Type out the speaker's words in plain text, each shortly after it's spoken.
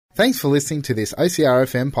Thanks for listening to this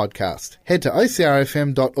OCRFM podcast. Head to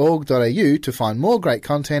ocrfm.org.au to find more great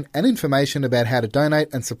content and information about how to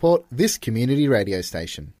donate and support this community radio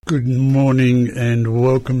station. Good morning and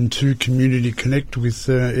welcome to Community Connect with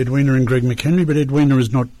Edwina and Greg McHenry, but Edwina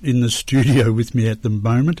is not in the studio with me at the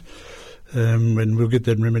moment, and we'll get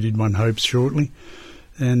that remedied, one hopes, shortly.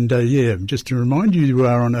 And just to remind you, you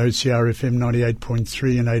are on OCRFM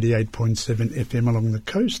 98.3 and 88.7 FM along the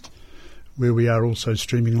coast, where we are also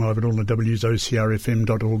streaming live at all the W's,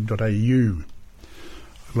 ocrfm.org.au.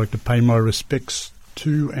 I'd like to pay my respects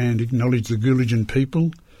to and acknowledge the Gulidjan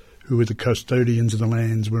people, who are the custodians of the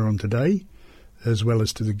lands we're on today, as well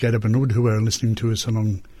as to the Gadabanud who are listening to us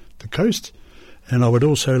along the coast. And I would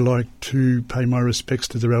also like to pay my respects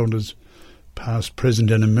to their elders, past, present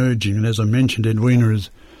and emerging. And as I mentioned, Edwina is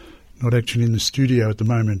not actually in the studio at the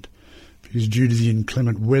moment because due to the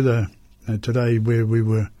inclement weather today, where we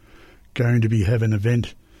were going to have an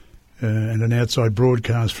event and an outside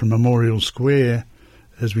broadcast from Memorial Square,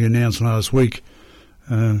 as we announced last week,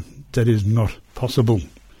 that is not possible.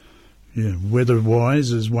 Yeah,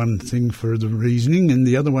 weather-wise is one thing for the reasoning, and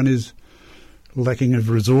the other one is lacking of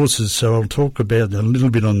resources. So I'll talk about a little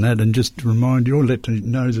bit on that and just remind you, or let you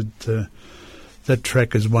know that that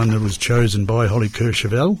track is one that was chosen by Holly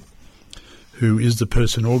Kercheval, who is the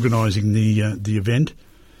person organising the event.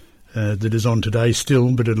 That is on today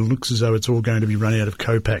still, but it looks as though it's all going to be run out of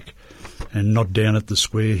Copac and not down at the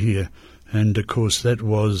square here. And, of course, that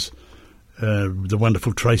was the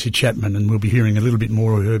wonderful Tracy Chapman, and we'll be hearing a little bit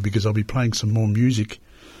more of her because I'll be playing some more music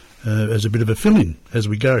as a bit of a fill-in as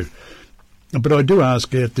we go. But I do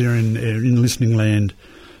ask out there in listening land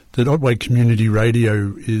that Otway Community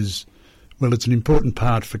Radio is, well, it's an important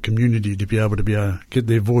part for community to be able to get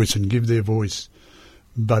their voice and give their voice,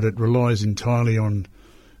 but it relies entirely on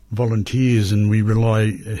volunteers, and we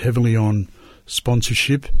rely heavily on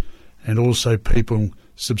sponsorship and also people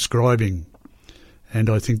subscribing. And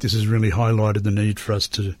I think this has really highlighted the need for us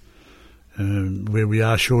to, where we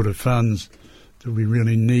are short of funds, that we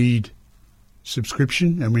really need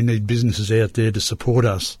subscription and we need businesses out there to support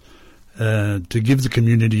us, to give the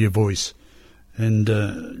community a voice. And,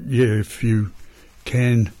 if you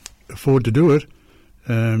can afford to do it,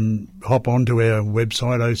 hop onto our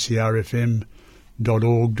website, ocrfm.org.au,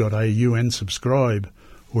 and subscribe.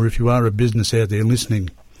 Or if you are a business out there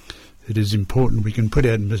listening, it is important. We can put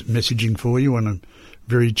out messaging for you on a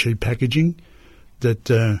very cheap packaging that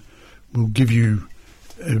will give you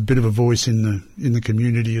a bit of a voice in the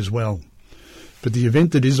community as well. But the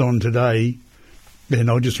event that is on today, and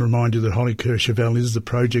I'll just remind you that Holly Kercheval is the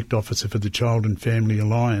project officer for the Child and Family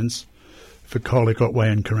Alliance for Colac, Otway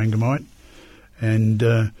and Corangamite, and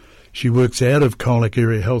she works out of Colac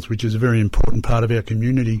Area Health, which is a very important part of our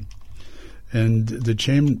community. And the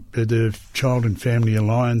Child and Family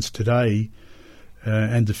Alliance today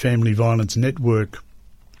and the Family Violence Network,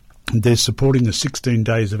 they're supporting the 16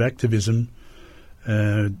 days of activism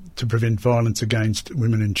to prevent violence against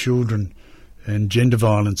women and children and gender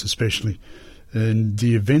violence especially. And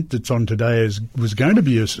the event that's on today was going to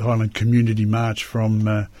be a silent community march from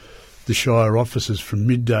the Shire offices from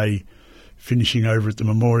midday, finishing over at the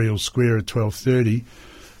Memorial Square at 12:30,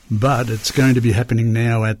 but it's going to be happening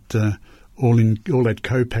now at all at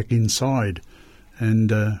Copac inside.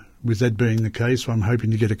 And with that being the case, I'm hoping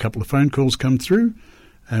to get a couple of phone calls come through,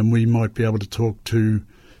 and we might be able to talk to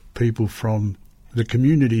people from the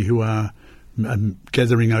community who are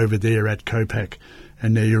gathering over there at Copac.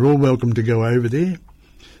 And now you're all welcome to go over there.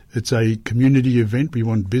 It's a community event. We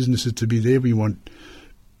want businesses to be there. We want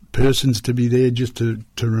persons to be there just to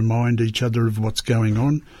remind each other of what's going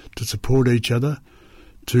on, to support each other,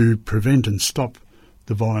 to prevent and stop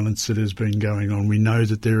the violence that has been going on. We know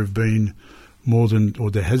that there has been more than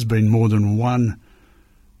one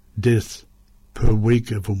death per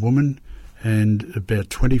week of a woman, and about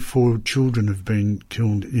 24 children have been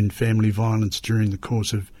killed in family violence during the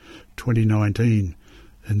course of 2019.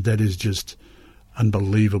 And that is just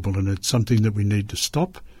unbelievable, and it's something that we need to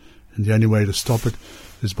stop. And the only way to stop it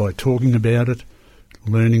is by talking about it,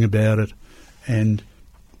 learning about it, and,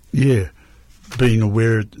 being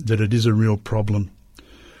aware that it is a real problem.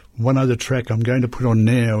 One other track I'm going to put on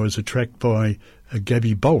now is a track by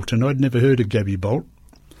Gabby Bolt, and I'd never heard of Gabby Bolt,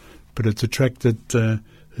 but it's a track that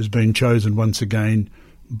has been chosen once again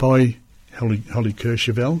by Holly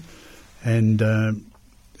Kercheval, and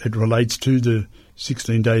it relates to the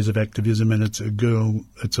 16 days of activism, and it's a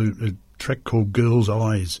track called Girl's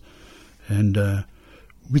Eyes. And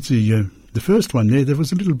with the first one there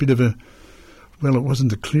was a little bit of it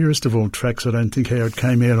wasn't the clearest of all tracks. I don't think how it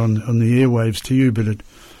came out on the airwaves to you, but it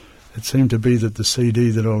seemed to be that the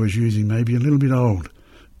CD that I was using may be a little bit old.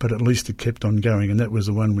 but at least it kept on going, and that was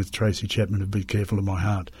the one with Tracy Chapman of Be Careful of My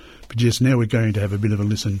Heart. But yes, now we're going to have a bit of a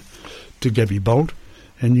listen to Gabby Bolt,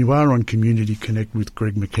 and you are on Community Connect with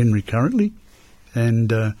Greg McHenry currently,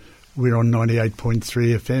 and we're on 98.3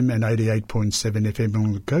 FM and 88.7 FM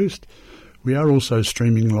along the coast. We are also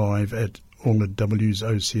streaming live at all at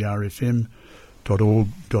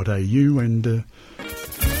wsocrfm.org.au, and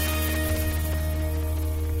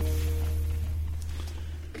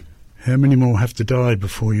how many more have to die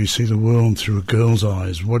before you see the world through a girl's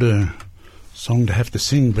eyes? What a song to have to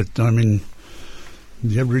sing, but I mean,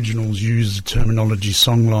 the Aboriginals use the terminology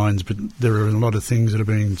songlines, but there are a lot of things that are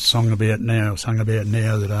being sung about now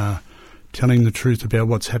that are telling the truth about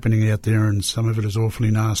what's happening out there, and some of it is awfully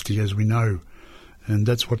nasty, as we know. And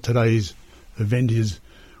that's what today's event is,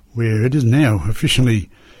 where it is now officially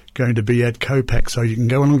going to be at COPAC. So you can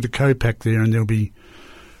go along to COPAC there, and there'll be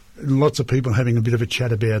lots of people having a bit of a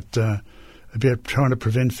chat about trying to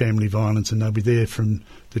prevent family violence, and they'll be there from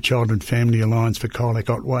the Child and Family Alliance for Colac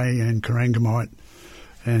Otway and Corangamite.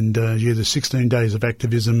 And the 16 days of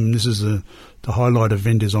activism. This is the highlight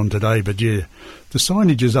event is on today. But the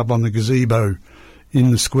signage is up on the gazebo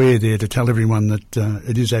in the square there to tell everyone that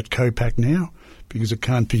it is at COPAC now, because it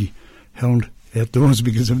can't be held outdoors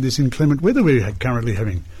because of this inclement weather we're currently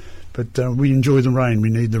having. But we enjoy the rain.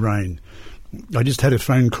 We need the rain. I just had a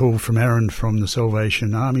phone call from Aaron from the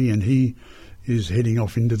Salvation Army, and he is heading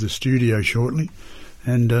off into the studio shortly.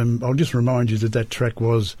 And I'll just remind you that track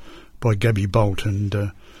was by Gabby Bolt, and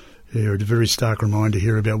a very stark reminder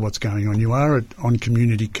here about what's going on. You are on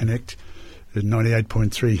Community Connect at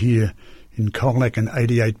 98.3 here in Colac and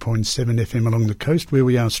 88.7 FM along the coast, where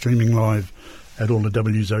we are streaming live at all the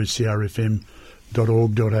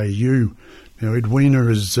wsocrfm.org.au. Now, Edwina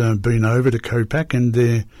has been over to COPAC, and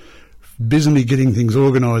they're busily getting things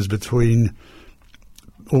organising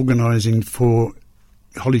for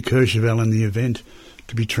Holly Kercheval and the event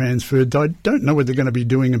to be transferred. I don't know what they're going to be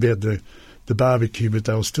doing about the barbecue, but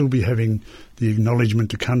they'll still be having the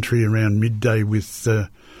acknowledgement to country around midday with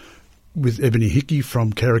Ebony Hickey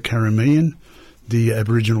from Karrakaramian, the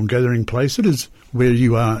Aboriginal gathering place. It is where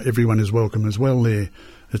you are. Everyone is welcome as well there.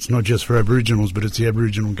 It's not just for Aboriginals, but it's the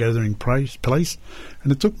Aboriginal gathering place.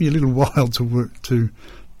 And it took me a little while to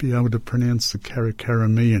be able to pronounce the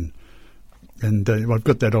Karrakaramian, and I've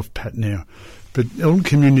got that off pat now. But all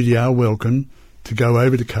community are welcome to go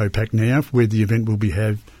over to COPAC now, where the event will be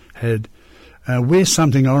had. Wear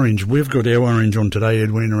something orange. We've got our orange on today,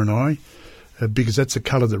 Edwina and I, because that's a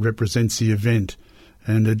colour that represents the event,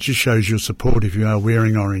 and it just shows your support if you are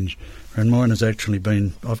wearing orange. And mine has actually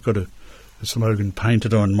been, I've got a slogan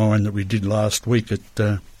painted on mine that we did last week at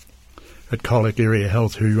Colac Area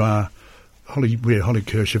Health, where Holly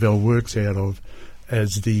Kercheval works out of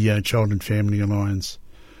as the Child and Family Alliance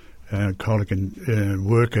Colac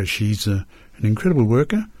worker. She's an incredible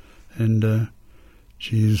worker, and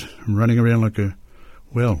she's running around like a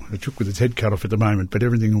chook with its head cut off at the moment, but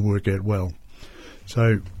everything will work out well.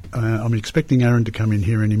 So I'm expecting Aaron to come in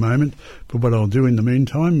here any moment, but what I'll do in the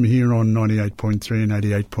meantime here on 98.3 and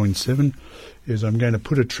 88.7 is I'm going to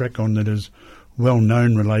put a track on that is well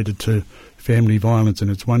known related to family violence,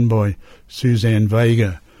 and it's one by Suzanne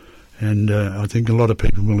Vega. And I think a lot of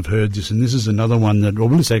people will have heard this, and this is another one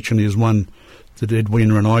this actually is one that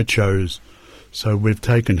Edwina and I chose. So we've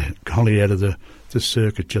taken Holly out of the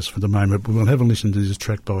circuit just for the moment, but we'll have a listen to this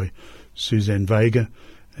track by Suzanne Vega,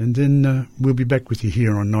 and then we'll be back with you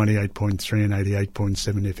here on 98.3 and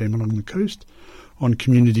 88.7 FM along the coast on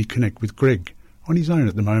Community Connect with Greg, on his own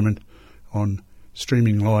at the moment, on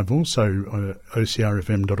streaming live also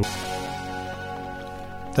ocrfm.org.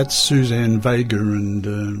 That's Suzanne Vega and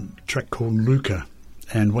a track called Luca.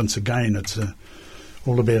 And once again, it's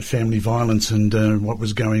all about family violence and what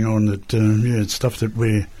was going on. It's stuff that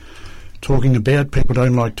we're talking about. People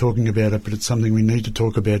don't like talking about it, but it's something we need to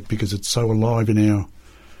talk about because it's so alive in our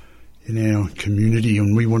community,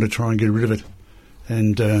 and we want to try and get rid of it.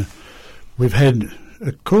 And we've had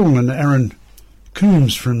a call, and Aaron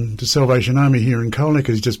Coombs from the Salvation Army here in Colac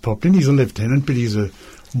has just popped in. He's a lieutenant, but he's a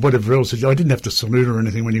whatever else. I didn't have to salute or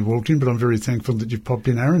anything when he walked in, but I'm very thankful that you've popped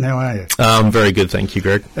in. Aaron, how are you? Very good, thank you,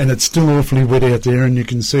 Greg. And it's still awfully wet out there, and you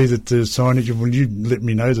can see that the signage, well, you let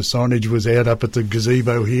me know the signage was out up at the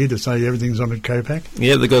gazebo here to say everything's on at COPAC.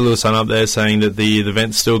 Yeah, they've got a little sign up there saying that the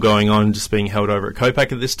event's still going on, just being held over at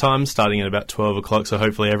COPAC at this time, starting at about 12 o'clock, so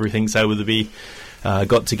hopefully everything's able to be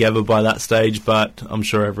got together by that stage, but I'm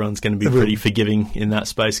sure everyone's going to be pretty forgiving in that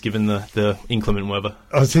space given the inclement weather.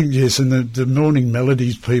 I think, yes, and the morning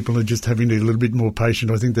melodies people are just having to be a little bit more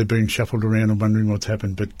patient. I think they're being shuffled around and wondering what's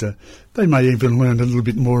happened, but they may even learn a little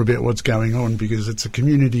bit more about what's going on, because it's a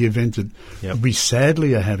community event that we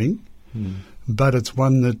sadly are having. But it's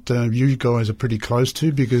one that you guys are pretty close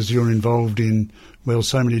to, because you're involved in, well,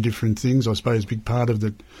 so many different things. I suppose a big part of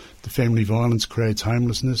the family violence creates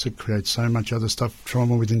homelessness. It creates so much other stuff,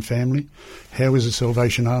 trauma within family. How is the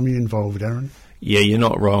Salvation Army involved, Aaron? Yeah, you're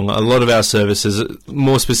not wrong. A lot of our services,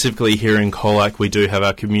 more specifically here in Colac, we do have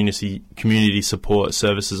our community support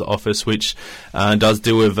services office, which does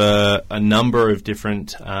deal with a number of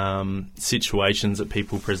different situations that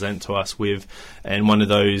people present to us with, and one of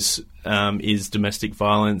those is domestic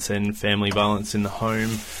violence and family violence in the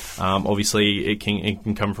home. Obviously, it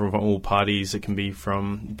can come from all parties. It can be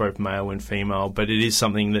from both male and female, but it is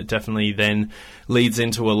something that definitely then leads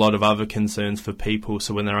into a lot of other concerns for people.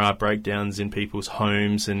 So when there are breakdowns in people's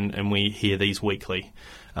homes, and we hear these weekly,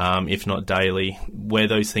 if not daily, where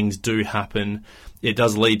those things do happen, it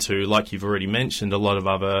does lead to, like you've already mentioned, a lot of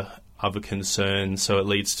other concerns. So it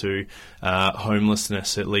leads to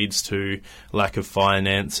homelessness, it leads to lack of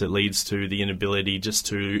finance, it leads to the inability just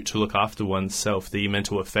to look after oneself. The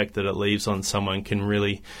mental effect that it leaves on someone can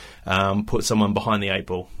really put someone behind the eight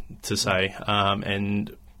ball, to say,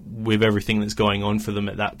 and with everything that's going on for them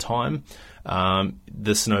at that time,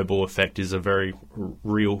 the snowball effect is a very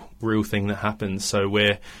real thing that happens. So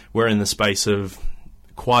we're in the space of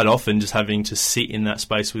quite often just having to sit in that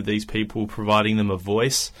space with these people, providing them a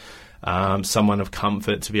voice, someone of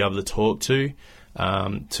comfort to be able to talk to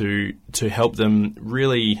help them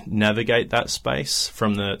really navigate that space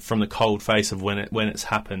from the cold face of when it's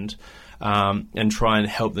happened, and try and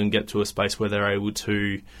help them get to a space where they're able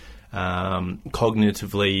to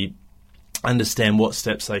cognitively understand what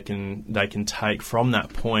steps they can take from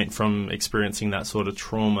that point, from experiencing that sort of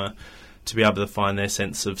trauma, to be able to find their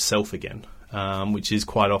sense of self again. Which is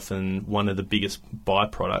quite often one of the biggest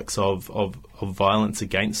byproducts of violence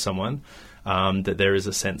against someone, that there is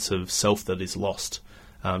a sense of self that is lost.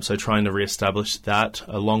 So trying to reestablish that,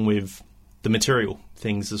 along with the material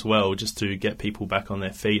things as well, just to get people back on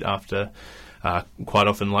their feet after quite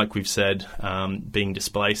often, like we've said, being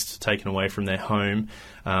displaced, taken away from their home.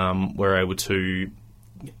 We're able to,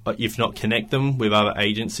 if not connect them with other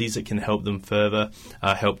agencies that can help them further,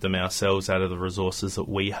 help them ourselves out of the resources that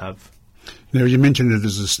we have. Now, you mentioned it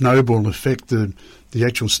as a snowball effect, the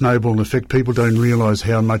actual snowball effect. People don't realise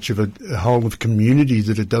how much of a whole of community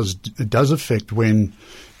that it does affect when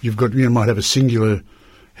you've got, you might have a singular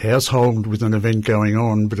household with an event going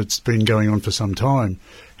on, but it's been going on for some time,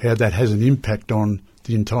 how that has an impact on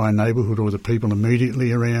the entire neighbourhood or the people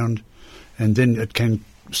immediately around. And then it can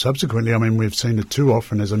subsequently, I mean, we've seen it too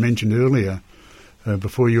often, as I mentioned earlier,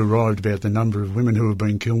 before you arrived, about the number of women who have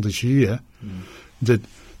been killed this year, that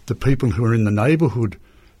the people who are in the neighbourhood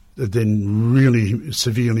are then really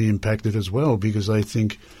severely impacted as well, because they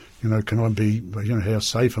think, can I be, how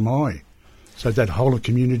safe am I? So that whole of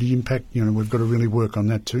community impact, we've got to really work on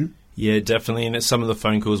that too. Yeah, definitely. And some of the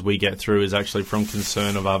phone calls we get through is actually from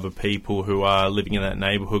concern of other people who are living in that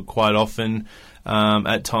neighbourhood. Quite often,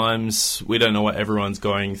 at times, we don't know what everyone's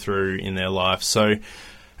going through in their life. So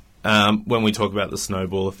when we talk about the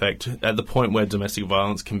snowball effect, at the point where domestic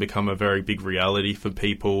violence can become a very big reality for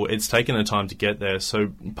people, it's taken a time to get there.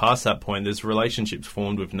 So past that point, there's relationships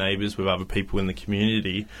formed with neighbours, with other people in the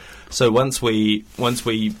community. So once we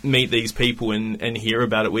meet these people and hear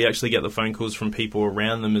about it, we actually get the phone calls from people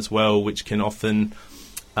around them as well, which can often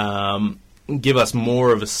give us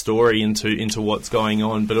more of a story into what's going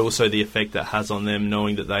on, but also the effect that has on them,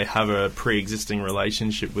 knowing that they have a pre-existing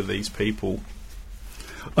relationship with these people.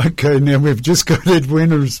 Okay, now we've just got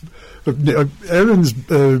Edwina's. Aaron's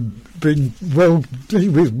been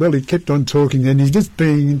he kept on talking, and he's just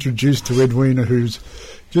being introduced to Edwina, who's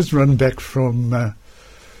just run back from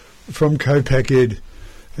Copac Ed,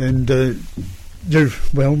 and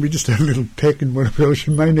we just had a little peck and whatever else.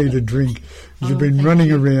 You may need a drink. You've been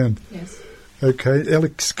running around. Yes. Okay,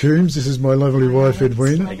 Alex Coombs. This is my lovely wife,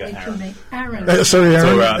 Edwina. Aaron. Sorry,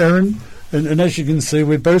 Aaron. Right. Aaron. And as you can see,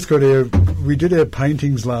 we did our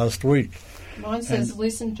paintings last week. Mine says,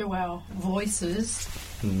 listen to our voices.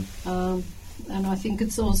 And I think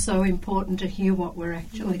it's also important to hear what we're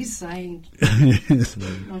actually saying. Yes.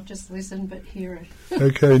 Not just listen, but hear it.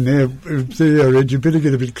 Okay, now, Ed, you better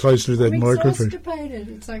get a bit closer to that microphone. I'm exhausted.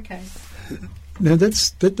 It's okay. Now,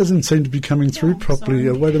 that doesn't seem to be coming through properly.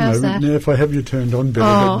 Wait a moment. That? Now, if I have you turned on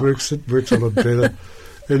better, it works a lot better.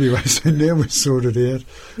 Anyway, so now we're sorted out.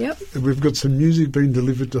 Yep. We've got some music being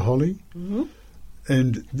delivered to Holly. Mm-hmm.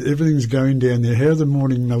 and everything's going down there. How are the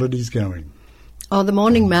morning melodies going? Oh, the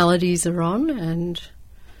morning melodies are on, and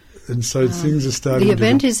so things are starting. The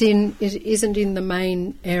event isn't in the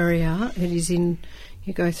main area. It is in.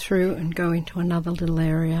 You go through and go into another little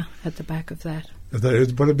area at the back of that.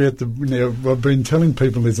 What about now, I've been telling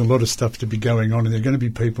people there's a lot of stuff to be going on, and there are going to be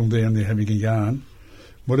people down there having a yarn.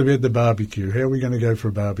 What about the barbecue? How are we going to go for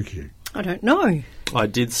a barbecue? I don't know. I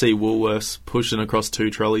did see Woolworths pushing across 2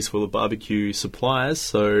 trolleys full of barbecue supplies,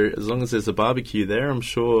 so as long as there's a barbecue there, I'm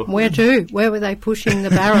sure... Where to? Where were they pushing the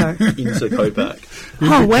barrow? Into Copac.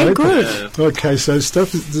 Oh, way good. Yeah. Okay, so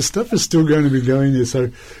the stuff is still going to be going there, so...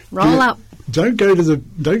 Roll up. Don't go to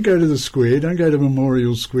the square, don't go to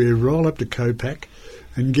Memorial Square, roll up to Copac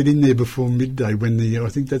and get in there before midday I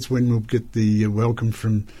think that's when we'll get the welcome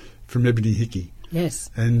from Ebony Hickey. Yes.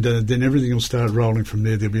 And then everything will start rolling from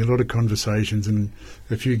there. There'll be a lot of conversations and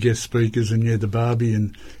a few guest speakers and, the Barbie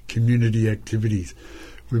and community activities.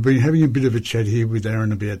 We've been having a bit of a chat here with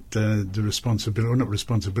Aaron about the responsibility, or not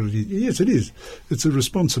responsibility. Yes, it is. It's the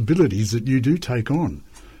responsibilities that you do take on.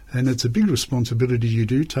 And it's a big responsibility you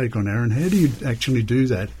do take on, Aaron. How do you actually do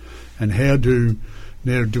that? And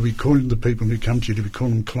do we call the people who come to you, do we call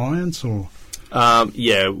them clients or...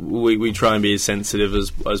 we try and be as sensitive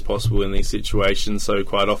as possible in these situations. So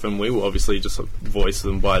quite often we will obviously just voice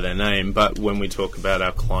them by their name. But when we talk about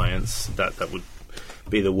our clients, that would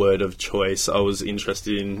be the word of choice. I was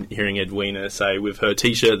interested in hearing Edwina say with her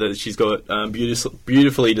T-shirt that she's got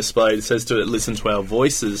beautifully displayed. It says to it, "Listen to our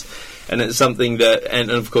voices," and it's something that,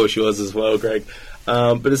 and of course yours as well, Greg.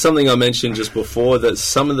 But it's something I mentioned just before, that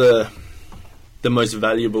some of the most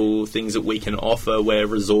valuable things that we can offer where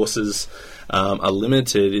resources are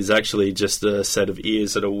limited is actually just a set of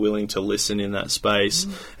ears that are willing to listen in that space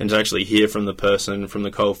and to actually hear from the person from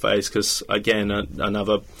the coalface. Because again,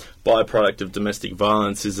 another byproduct of domestic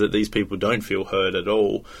violence is that these people don't feel heard at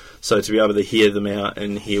all. So to be able to hear them out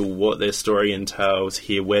and hear what their story entails,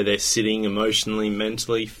 hear where they're sitting emotionally,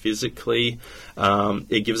 mentally, physically,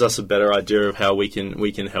 it gives us a better idea of how we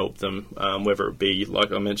can help them, whether it be,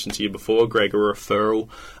 like I mentioned to you before, Greg, a referral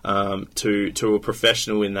to a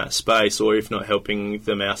professional in that space, or if not, helping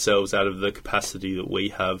them ourselves out of the capacity that we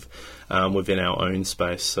have within our own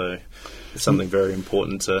space. So it's something very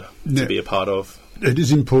important to be a part of. It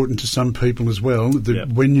is important to some people as well that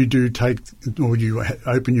when you do take or you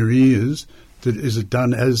open your ears, that is it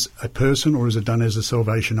done as a person or is it done as a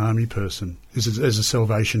Salvation Army person? Is it as a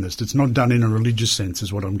Salvationist? It's not done in a religious sense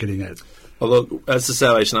is what I'm getting at. Well, look, as the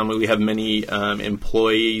Salvation Army, we have many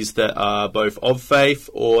employees that are both of faith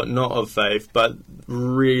or not of faith, but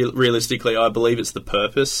realistically, I believe it's the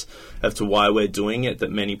purpose as to why we're doing it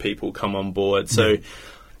that many people come on board. So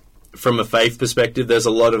from a faith perspective, there's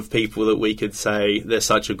a lot of people that we could say they're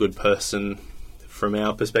such a good person from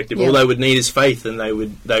our perspective. All they would need is faith and they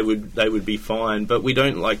would be fine. But we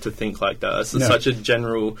don't like to think like that. It's such a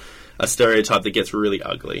general stereotype that gets really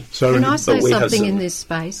ugly. So can I say something in this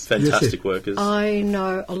space? Fantastic workers. I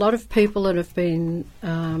know a lot of people that have been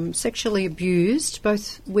sexually abused,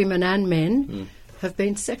 both women and men, have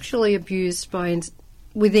been sexually abused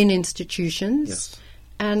within institutions,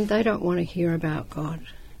 and they don't want to hear about God.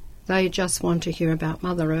 They just want to hear about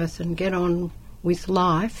Mother Earth and get on with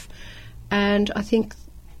life. And I think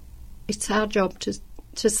it's our job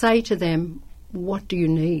to say to them, what do you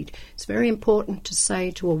need? It's very important to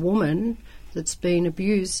say to a woman that's been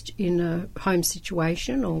abused in a home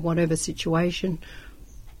situation or whatever situation,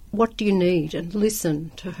 what do you need? And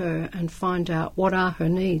listen to her and find out what are her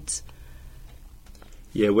needs.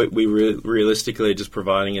 Yeah, we realistically are just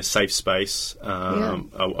providing a safe space,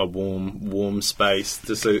 a warm space,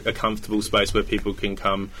 just a comfortable space where people can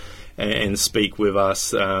come and speak with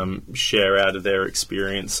us, share out of their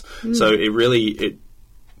experience. So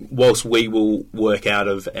whilst we will work out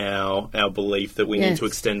of our belief that we need to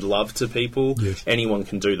extend love to people, anyone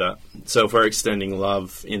can do that. So if we're extending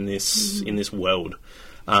love in this world,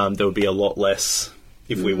 there would be a lot less.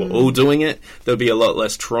 If we were all doing it, there'd be a lot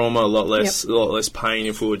less trauma, a lot less pain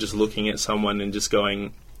if we were just looking at someone and just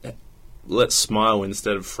going, let's smile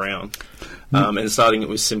instead of frown. And starting it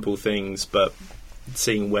with simple things, but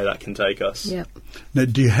seeing where that can take us. Yep. Now,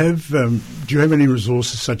 do you have any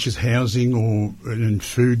resources such as housing and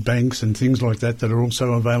food banks and things like that are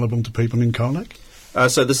also available to people in Colac?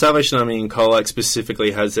 So the Salvation Army in Colac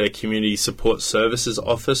specifically has their Community Support Services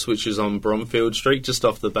office, which is on Bromfield Street, just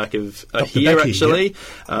off the back of here, actually.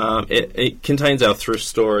 Yep. It contains our thrift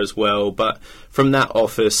store as well, but from that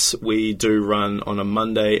office, we do run on a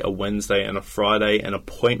Monday, a Wednesday, and a Friday, and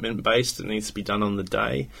appointment-based. It needs to be done on the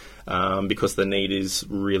day because the need is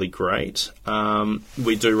really great.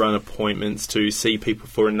 We do run appointments to see people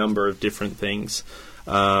for a number of different things,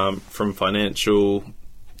 from financial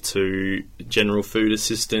to general food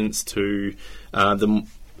assistance to I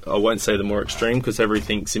won't say the more extreme because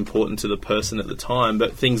everything's important to the person at the time,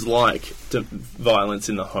 but things like violence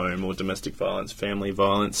in the home or domestic violence, family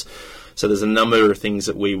violence. So there's a number of things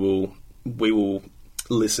that we will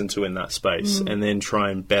listen to in that space and then try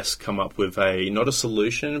and best come up with not a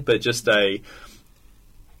solution, but just an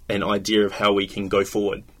idea of how we can go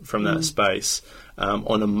forward from that space.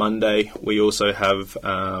 On a Monday, we also have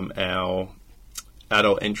our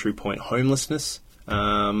adult entry point homelessness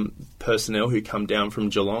personnel who come down from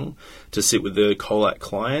Geelong to sit with the Colac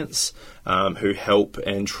clients who help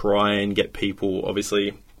and try and get people,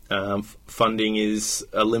 obviously funding is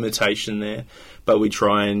a limitation there, but we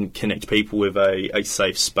try and connect people with a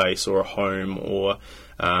safe space or a home or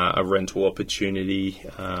a rental opportunity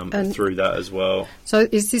through that as well. So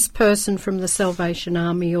is this person from the Salvation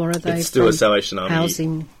Army or are they It's still from a Salvation Army.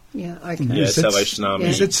 Housing? Yeah, okay. Yeah, Salvation Army.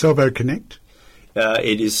 Is it Salvo Connect?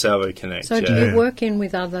 It is Salvo Connect. So do you work in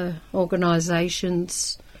with other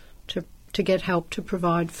organisations to get help to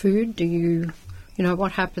provide food? Do you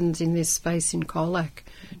what happens in this space in Colac?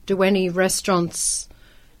 Do any restaurants,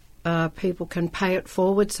 people can pay it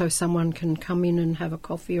forward so someone can come in and have a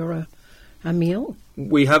coffee or a meal?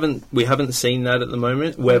 We haven't seen that at the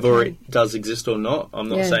moment, whether it does exist or not. I'm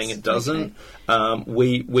not saying it doesn't. Okay.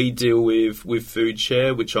 We deal with Food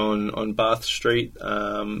Share, which on Bath Street,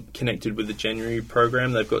 connected with the January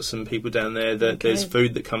program. They've got some people down there that there's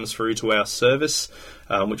food that comes through to our service,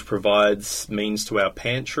 which provides means to our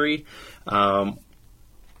pantry.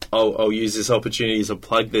 I'll use this opportunity as a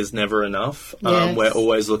plug. There's never enough. Yes. We're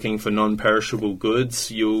always looking for non-perishable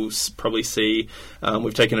goods. You'll probably see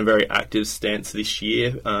we've taken a very active stance this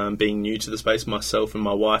year, being new to the space, myself and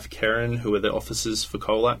my wife, Karen, who are the officers for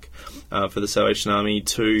Colac, for the Salvation Army,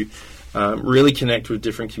 to really connect with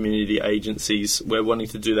different community agencies. We're wanting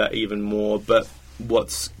to do that even more, but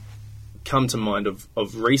what's come to mind of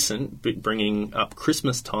recent, bringing up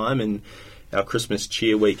Christmas time and our Christmas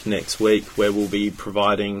Cheer Week next week, where we'll be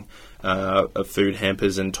providing food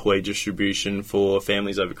hampers and toy distribution for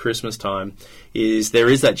families over Christmas time, there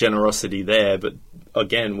is that generosity there, but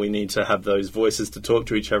again, we need to have those voices to talk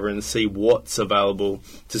to each other and see what's available,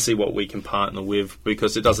 to see what we can partner with,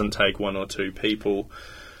 because it doesn't take one or two people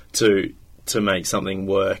to make something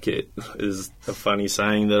work. It is a funny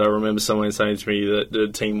saying that I remember someone saying to me that the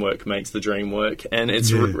teamwork makes the dream work, and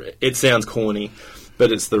it sounds corny,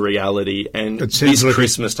 but it's the reality. And this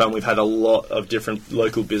Christmas time, we've had a lot of different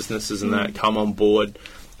local businesses and that come on board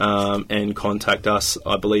and contact us.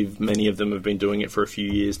 I believe many of them have been doing it for a few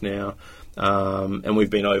years now, and we've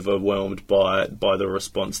been overwhelmed by the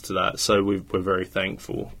response to that. So we're very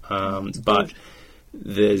thankful. But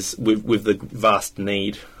with the vast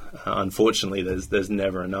need, unfortunately, there's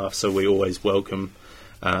never enough. So we always welcome,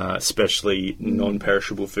 especially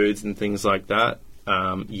non-perishable foods and things like that,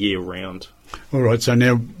 year round. All right, so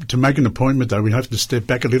now to make an appointment, though, we have to step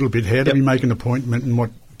back a little bit. How do we make an appointment, and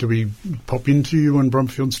what do we pop into you on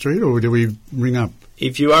Bromfield Street, or do we ring up?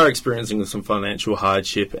 If you are experiencing some financial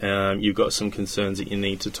hardship, you've got some concerns that you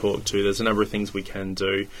need to talk to, there's a number of things we can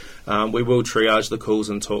do. We will triage the calls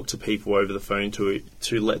and talk to people over the phone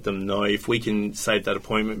to let them know. If we can save that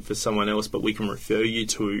appointment for someone else, but we can refer you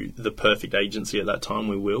to the perfect agency at that time,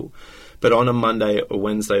 we will. But on a Monday, a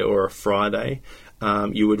Wednesday or a Friday,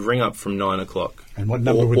 you would ring up from 9 o'clock. And what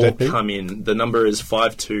number would that be? Or come in. The number is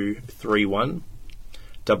 5231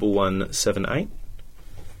 1178.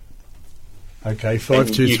 Okay,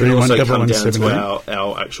 5231 You can also come down 1178. to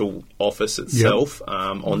our actual office itself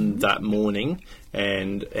on that morning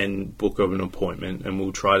and book of an appointment, and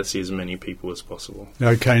we'll try to see as many people as possible.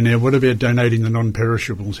 Okay, now what about donating the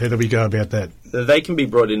non-perishables? How do we go about that? They can be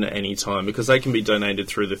brought in at any time because they can be donated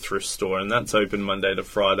through the thrift store, and that's open Monday to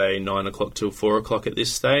Friday, 9 o'clock till 4 o'clock at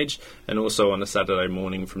this stage, and also on a Saturday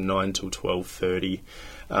morning from 9 till 12:30.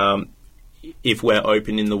 If we're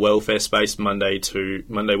open in the welfare space Monday,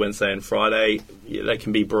 Wednesday and Friday, they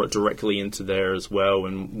can be brought directly into there as well,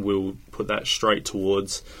 and we'll put that straight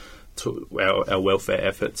towards our welfare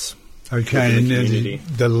efforts. Okay, and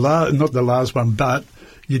not the last one, but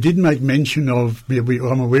you did make mention of,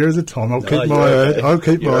 I'm aware of the time, I'll keep my eye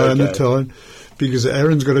on the time, because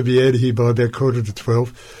Aaron's got to be out of here by about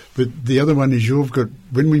 11:45. But the other one is you've got,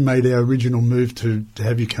 when we made our original move to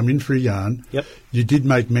have you come in for a yarn, Yep. you did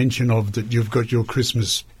make mention of that you've got your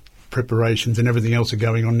Christmas preparations and everything else are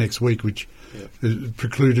going on next week, which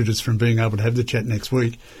precluded us from being able to have the chat next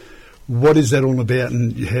week. What is that all about,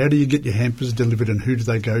 and how do you get your hampers delivered, and who do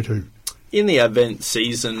they go to? In the Advent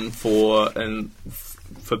season, for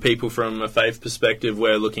people from a faith perspective,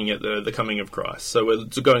 we're looking at the coming of Christ. So we're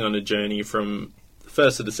going on a journey from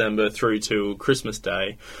 1st of December through to Christmas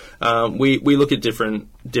Day. We look at different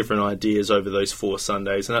ideas over those 4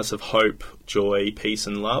 Sundays, and that's of hope, joy, peace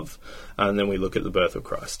and love, and then we look at the birth of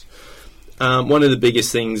Christ. One of the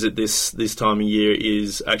biggest things at this time of year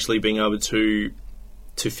is actually being able to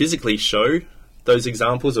physically show those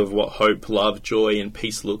examples of what hope, love, joy and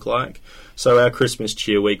peace look like. So our Christmas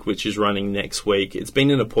Cheer Week, which is running next week, it's been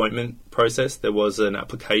an appointment process. There was an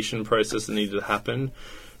application process that needed to happen.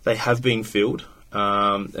 They have been filled.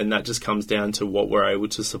 And that just comes down to what we're able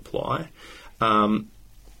to supply.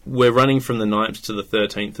 We're running from the 9th to the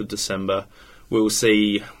 13th of December. We'll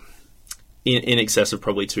see in excess of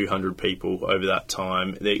probably 200 people over that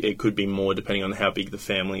time. It could be more depending on how big the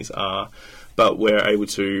families are. But we're able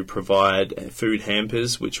to provide food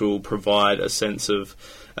hampers, which will provide a sense of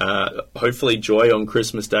hopefully joy on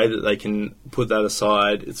Christmas Day, that they can put that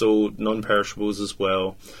aside. It's all non-perishables as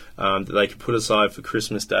well, that they can put aside for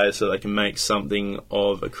Christmas Day so they can make something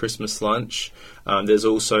of a Christmas lunch. There's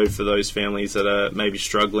also, for those families that are maybe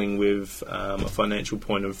struggling with a financial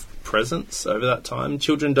point of presence over that time,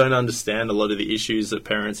 children don't understand a lot of the issues that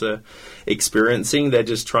parents are experiencing. They're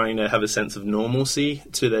just trying to have a sense of normalcy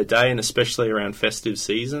to their day, and especially around festive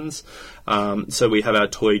seasons. So we have our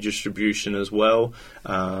toy distribution as well,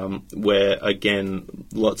 where, again,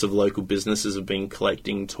 lots of local businesses have been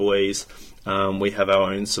collecting toys. We have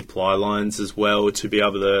our own supply lines as well to be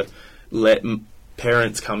able to let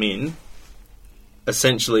parents come in,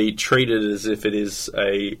 essentially treat it as if it is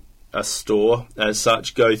a store as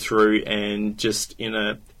such, go through and just in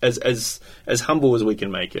a as humble as we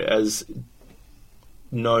can make it, as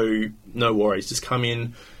no worries, just come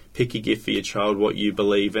in, pick a gift for your child, what you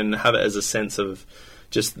believe, and have it as a sense of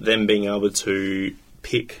just them being able to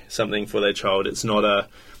pick something for their child. It's not a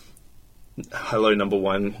hello, number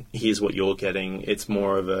one, here's what you're getting. It's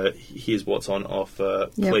more of a here's what's on offer.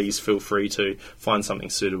 Yep. Please feel free to find something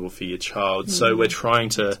suitable for your child. So we're trying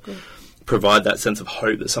to provide that sense of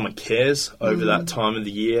hope that someone cares over that time of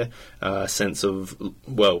the year. A sense of,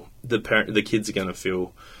 well, the kids are going to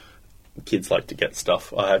feel. Kids like to get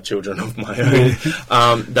stuff. I have children of my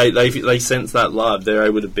own. They sense that love. They're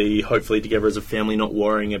able to be hopefully together as a family, not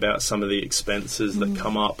worrying about some of the expenses that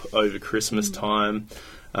come up over Christmas time.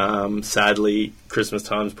 Sadly, Christmas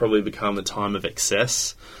time's probably become a time of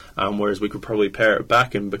excess, whereas we could probably pare it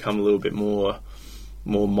back and become a little bit more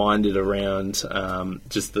minded around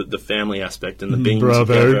just the family aspect and the being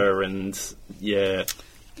together. And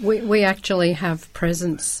we actually have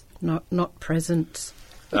presents, not presents.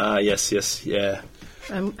 Yes, yeah.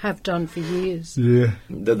 Have done for years. Yeah.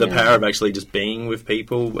 The power of actually just being with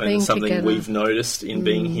people, and being something together. We've noticed in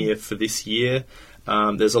being here for this year.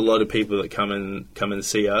 There's a lot of people that come and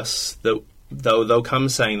see us. They'll come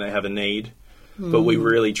saying they have a need, but we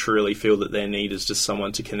really truly feel that their need is just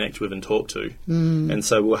someone to connect with and talk to. And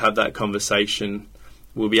so we'll have that conversation.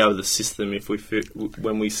 We'll be able to assist them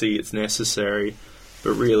when we see it's necessary.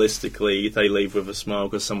 But realistically, they leave with a smile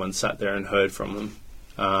because someone sat there and heard from them.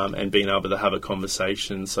 And being able to have a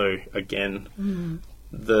conversation. So again,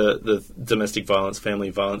 the domestic violence,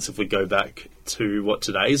 family violence, if we go back to what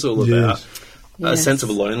today's all about, a sense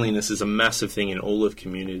of loneliness is a massive thing in all of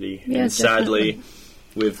community. Yeah, and sadly,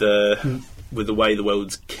 with the way the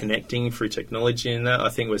world's connecting through technology and that, I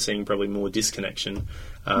think we're seeing probably more disconnection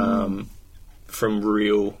from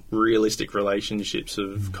realistic relationships,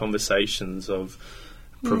 of conversations, of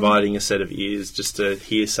providing a set of ears just to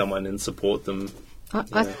hear someone and support them.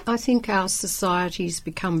 I think our society's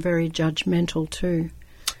become very judgmental too,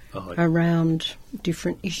 around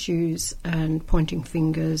different issues and pointing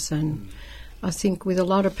fingers. And I think with a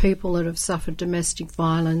lot of people that have suffered domestic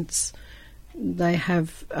violence, they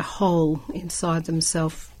have a hole inside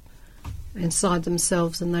themselves,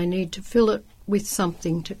 and they need to fill it with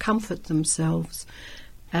something to comfort themselves.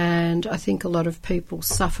 And I think a lot of people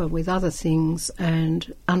suffer with other things,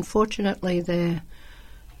 and unfortunately they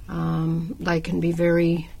can be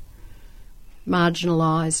very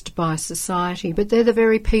marginalised by society, but they're the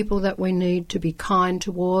very people that we need to be kind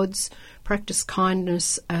towards, practice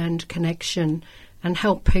kindness and connection, and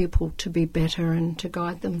help people to be better and to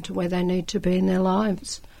guide them to where they need to be in their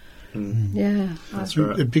lives. Yeah. That's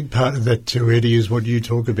right. A big part of that too, Eddie, is what you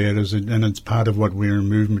talk about, and it's part of what we're in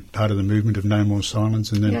movement, part of the movement of No More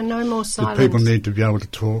Silence, and that, no more silence. that people need to be able to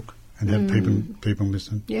talk and have people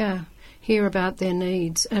listen. Yeah, hear about their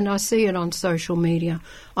needs. And I see it on social media.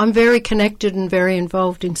 I'm very connected and very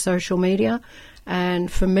involved in social media,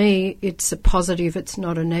 and for me it's a positive, it's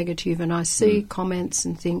not a negative. And I see comments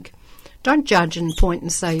and think, don't judge and point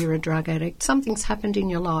and say you're a drug addict. Something's happened in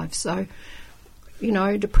your life. So,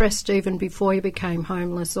 depressed even before you became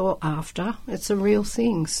homeless or after. It's a real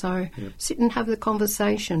thing. So sit and have the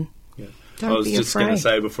conversation. Yeah. Don't I was be just afraid. going to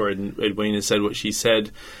say before Edwina said what she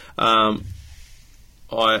said, I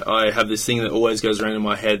have this thing that always goes around in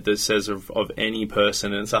my head that says of any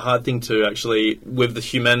person, and it's a hard thing to actually, with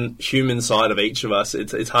the human side of each of us,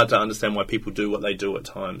 it's hard to understand why people do what they do at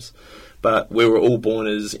times. But we were all born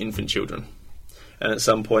as infant children. And at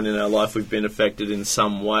some point in our life, we've been affected in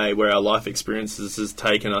some way where our life experiences has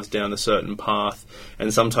taken us down a certain path.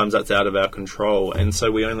 And sometimes that's out of our control. And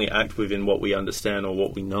so we only act within what we understand or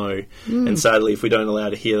what we know. And sadly, if we don't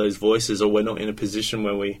allow to hear those voices, or we're not in a position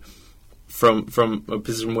where from a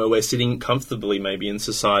position where we're sitting comfortably maybe in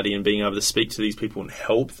society and being able to speak to these people and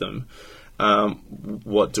help them,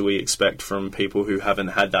 what do we expect from people who haven't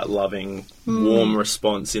had that loving, warm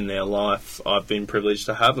response in their life? I've been privileged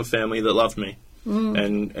to have a family that loved me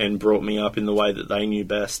and brought me up in the way that they knew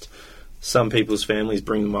best. Some people's families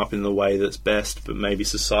bring them up in the way that's best, but maybe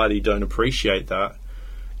society don't appreciate that.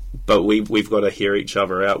 But we've got to hear each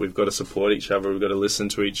other out. We've got to support each other. We've got to listen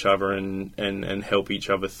to each other and help each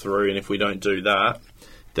other through. And if we don't do that,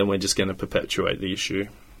 then we're just going to perpetuate the issue.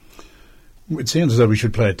 It sounds as though we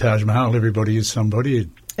should play a Taj Mahal. Everybody is somebody.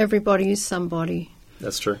 Everybody is somebody.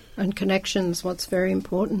 That's true. And connection's what's very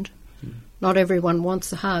important. Not everyone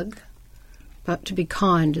wants a hug, but to be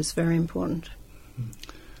kind is very important.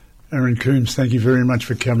 Aaron Coombs, thank you very much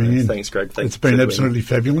for coming in. Thanks, Greg. Thanks. It's been absolutely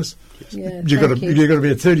fabulous. Yeah, You've got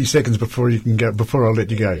about 30 seconds before you can go. Before I'll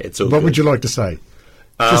let you go. It's all what good. would you like to say?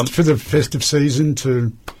 Just for the festive season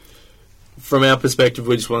to. From our perspective,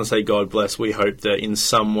 we just want to say God bless. We hope that in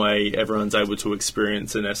some way everyone's able to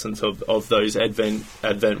experience an essence of those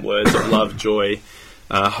Advent words of love, joy,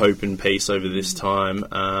 hope and peace over this time.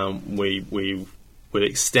 We would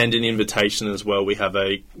extend an invitation as well. We have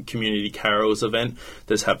a Community Carols event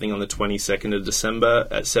that's happening on the 22nd of December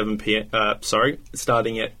at 7 p.m.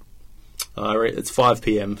 Starting at it's 5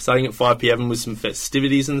 p.m. Starting at 5 p.m. with some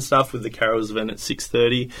festivities and stuff with the Carols event at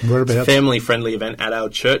 6:30. Whereabouts? It's a family-friendly event at our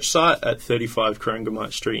church site at 35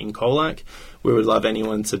 Corangamite Street in Colac. We would love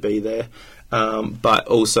anyone to be there. But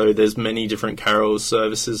also there's many different carol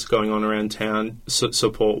services going on around town.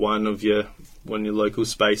 Support one of your local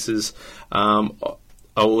spaces.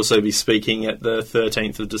 I'll also be speaking at the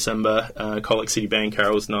 13th of December, Colac City Band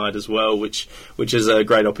Carols Night as well, which is a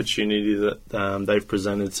great opportunity that they've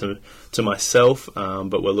presented to myself.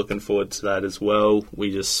 But we're looking forward to that as well.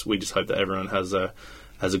 We just hope that everyone has a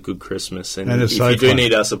good Christmas. And if you do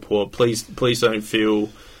need our support, please don't feel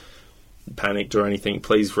panicked or anything.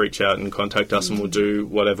 Please reach out and contact us, and we'll do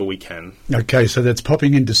whatever we can. Okay, so that's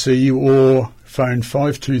popping in to see you or phone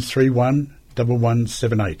 5231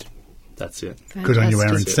 1178. That's it. Fantastic. Good on you,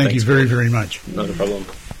 Aaron. Thank you very, very much. Not a problem.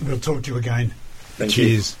 We'll talk to you again. Cheers.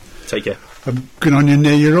 Cheers. Take care. Good on you.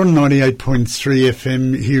 Now, you're on 98.3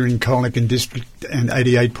 FM here in Colac and District and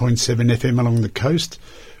 88.7 FM along the coast,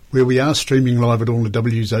 where we are streaming live at all the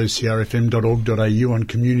ocrfm.org.au on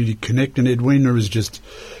Community Connect. And Edwina is just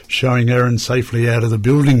showing Aaron safely out of the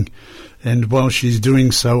building. And while she's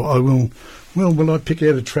doing so, will I pick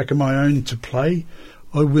out a track of my own to play?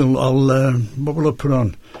 I will. What will I put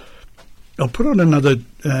on? I'll put on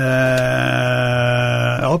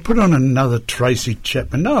another Tracy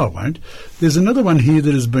Chapman. No, I won't. There's another one here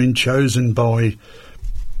that has been chosen by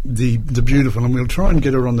the beautiful, and we'll try and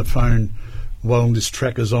get her on the phone while this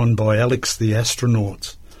track is on, by Alex the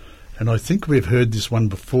Astronauts. And I think we've heard this one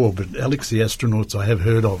before, but Alex the Astronauts I have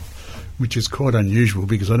heard of, which is quite unusual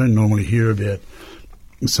because I don't normally hear about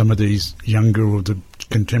some of these younger or the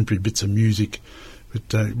contemporary bits of music.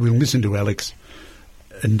 But we'll listen to Alex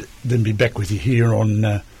and then be back with you here on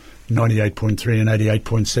 98.3 and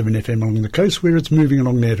 88.7 FM along the coast, where it's moving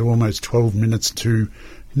along now to almost 12 minutes to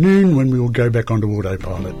noon, when we will go back onto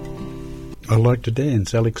autopilot. I like to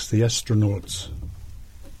dance, Alex the Astronauts.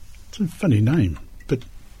 It's a funny name, but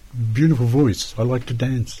beautiful voice. I like to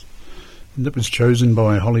dance. And that was chosen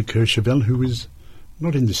by Holly Kerchevel, who is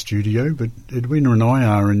not in the studio, but Edwina and I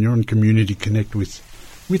are, and you're on Community Connect with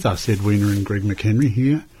us, Edwina and Greg McHenry,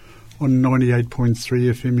 here on 98.3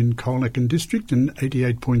 FM in Colac and District and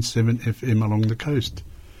 88.7 FM along the coast.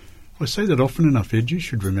 I say that often enough, Ed. You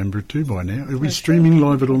should remember it too by now. Are we streaming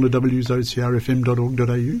live at all the W's,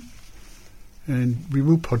 ocrfm.org.au? And we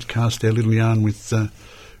will podcast our little yarn with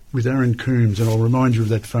Aaron Coombs, and I'll remind you of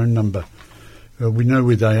that phone number. We know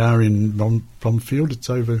where they are in Bromfield. It's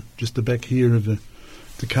over just the back here of the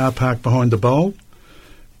car park behind the bowl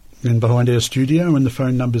and behind our studio, and the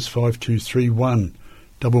phone number's 5231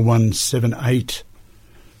 1178.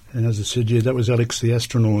 And as I said, yeah, that was Alex the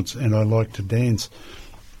Astronauts, and I Like to Dance.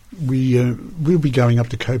 We'll be going up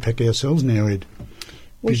to Copac ourselves now, Ed.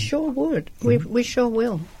 We sure would. We sure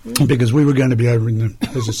will. Because we were going to be over in the,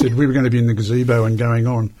 as I said, we were going to be in the gazebo and going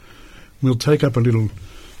on. We'll take up a little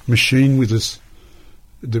machine with us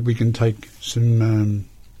that we can take some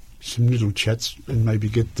little chats and maybe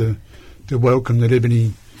get the welcome that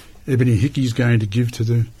Ebony Hickey's going to give to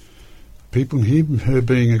the people here, her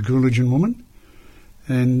being a Goolagin woman.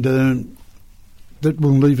 And that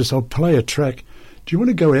will leave us. I'll play a track. Do you want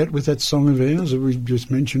to go out with that song of ours that we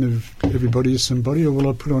just mentioned of Everybody Is Somebody, or will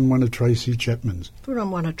I put on one of Tracy Chapman's? Put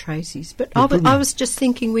on one of Tracy's. But I was just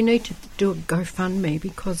thinking we need to do a GoFundMe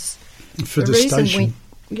because for the station.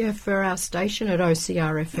 For our station at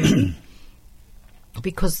OCRFM.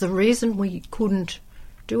 Because the reason we couldn't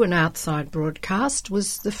do an outside broadcast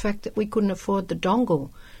was the fact that we couldn't afford the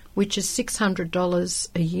dongle, which is $600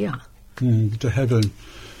 a year.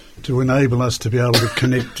 To enable us to be able to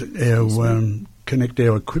connect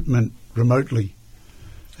our equipment remotely.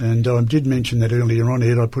 And I did mention that earlier on,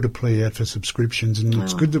 Ed. I put a plea out for subscriptions, and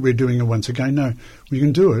it's good that we're doing it once again. No, we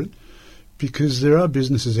can do it because there are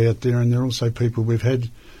businesses out there, and there are also people we've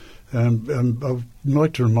had. I'd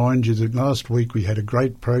like to remind you that last week we had a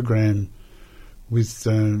great program with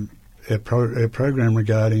our program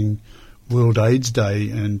regarding World AIDS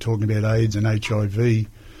Day and talking about AIDS and HIV.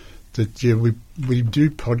 That we do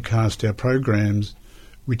podcast our programs,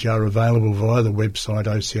 which are available via the website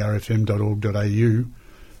ocrfm.org.au.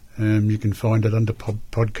 You can find it under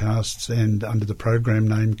podcasts and under the program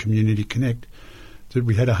name Community Connect. That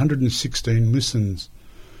we had 116 listens,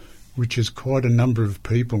 which is quite a number of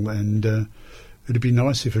people, and it'd be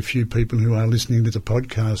nice if a few people who are listening to the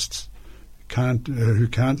podcasts who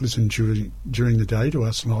can't listen during the day to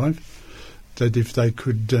us live, that if they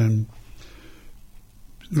could.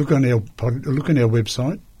 Look on our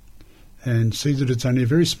website and see that it's only a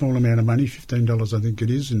very small amount of money, $15 I think it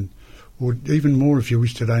is, or even more if you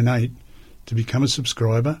wish to donate to become a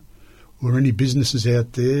subscriber, or any businesses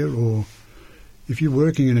out there, or if you're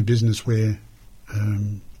working in a business where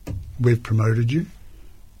we've promoted you,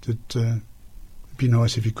 that it'd be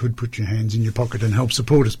nice if you could put your hands in your pocket and help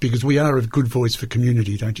support us, because we are a good voice for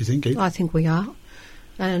community, don't you think, Ed? I think we are.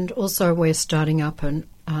 And also we're starting up our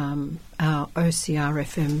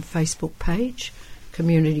OCRFM Facebook page,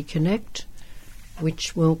 Community Connect,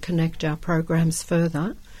 which will connect our programs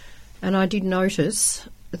further. And I did notice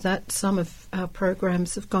that some of our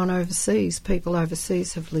programs have gone overseas. People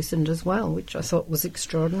overseas have listened as well, which I thought was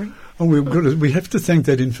extraordinary. Oh, we have to thank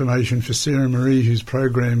that information for Sarah Marie, whose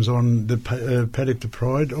program's on the Paddock to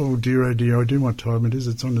Pride. Oh dear, I do what time it is.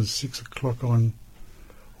 It's on at 6 o'clock on.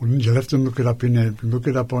 You'll have to look it up on our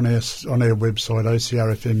website,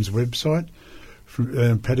 OCRFM's website,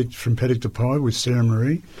 from Paddock to Pie with Sarah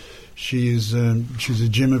Marie. She's a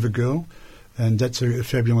gem of a girl, and that's a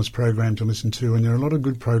fabulous program to listen to. And there are a lot of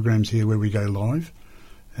good programs here where we go live,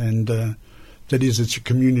 and that is, it's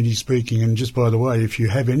community speaking. And just by the way, if you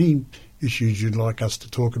have any issues you'd like us to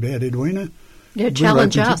talk about, Edwina,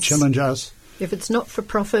 challenge us. Challenge us. If it's not for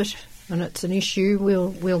profit and it's an issue,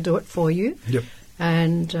 we'll do it for you. Yep.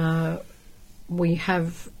 And we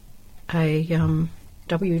have a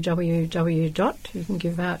www. You can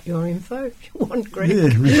give out your info if you want, Greg. Yeah.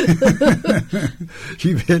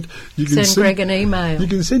 You can send Greg an email. You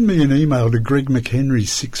can send me an email to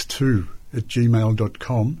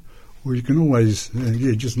gregmchenry62@gmail.com, or you can always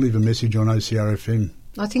just leave a message on OCRFM.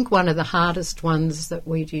 I think one of the hardest ones that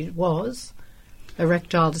we did was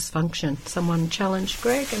erectile dysfunction. Someone challenged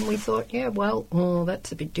Greg, and we thought,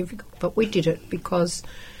 that's a bit difficult, but we did it because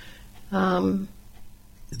we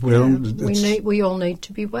all need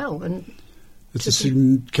to be well, and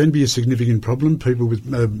can be a significant problem. People with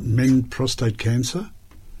men prostate cancer,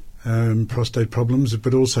 prostate problems,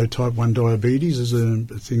 but also type 1 diabetes is a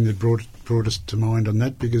thing that brought us to mind on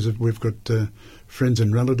that, because we've got friends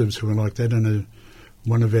and relatives who are like that, and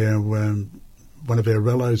one of our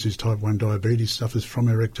relatives who's type 1 diabetes suffers from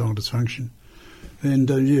erectile dysfunction. And,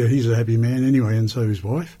 he's a happy man anyway, and so his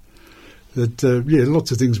wife.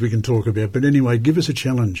 Lots of things we can talk about. But anyway, give us a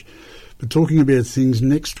challenge. But talking about things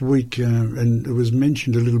next week, and it was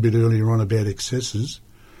mentioned a little bit earlier on about excesses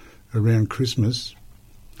around Christmas,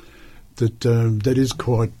 that is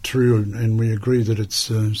quite true, and we agree that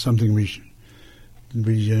it's something we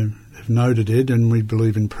have noted, Ed, and we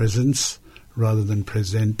believe in presence rather than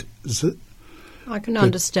present. I can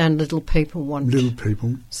understand little people want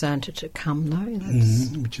people Santa to come, though.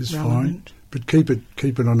 That's which is relevant. fine. But keep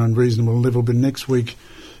it on an unreasonable level. But next week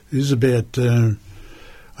is about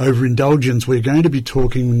overindulgence. We're going to be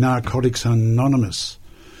talking Narcotics Anonymous,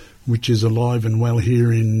 which is alive and well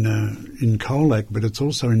here in Colac, but it's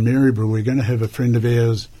also in Maryborough. We're going to have a friend of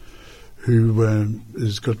ours who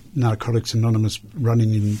has got Narcotics Anonymous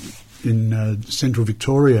running in central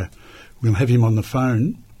Victoria. We'll have him on the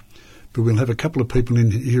phone, but we'll have a couple of people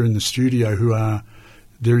here in the studio who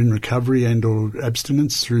they're in recovery and or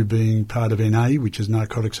abstinence through being part of NA, which is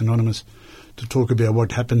Narcotics Anonymous, to talk about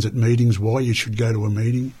what happens at meetings, why you should go to a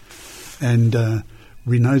meeting. And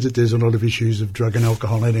we know that there's a lot of issues of drug and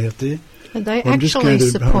alcohol out there. And they actually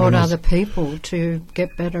support other people to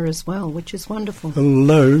get better as well, which is wonderful.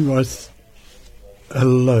 Hello.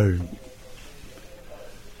 Hello.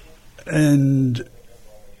 And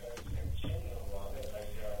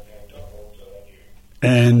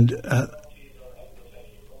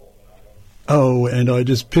I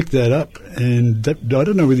just picked that up, and I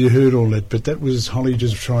don't know whether you heard all that, but that was Holly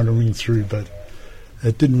just trying to ring through, but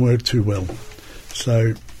it didn't work too well.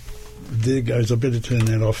 So there goes. I better turn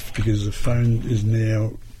that off because the phone is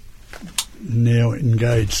now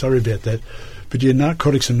engaged. Sorry about that. But yeah,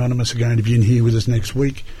 Narcotics Anonymous are going to be in here with us next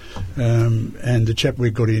week, and the chap we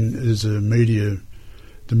got in is the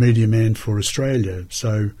media man for Australia.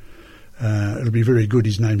 So it'll be very good.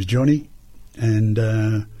 His name's Johnny, and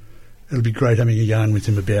it'll be great having a yarn with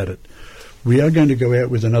him about it. We are going to go out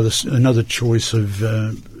with another choice of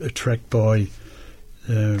a track by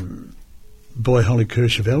Holly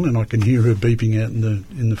Kercheval, and I can hear her beeping out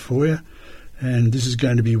in the foyer. And this is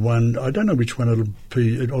going to be one. I don't know which one it'll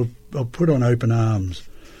be. I'll put on Open Arms,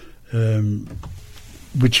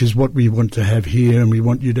 which is what we want to have here, and we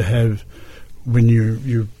want you to have when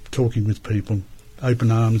you're talking with people.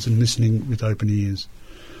 Open arms and listening with open ears.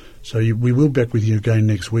 So we will be back with you again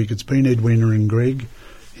next week. It's been Edwina and Greg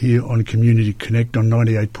here on Community Connect on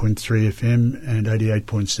 98.3 FM and 88.7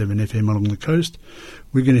 FM along the coast.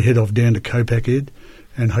 We're going to head off down to Copac, Ed,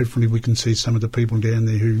 and hopefully we can see some of the people down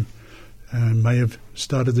there who may have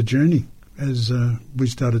started the journey as we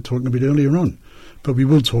started talking a bit earlier on. But we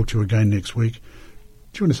will talk to you again next week.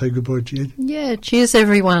 Do you want to say goodbye, Ed? Yeah, cheers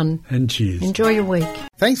everyone. And cheers. Enjoy your week.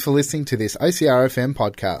 Thanks for listening to this OCRFM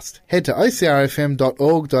podcast. Head to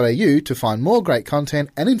ocrfm.org.au to find more great content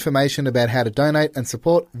and information about how to donate and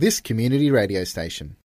support this community radio station.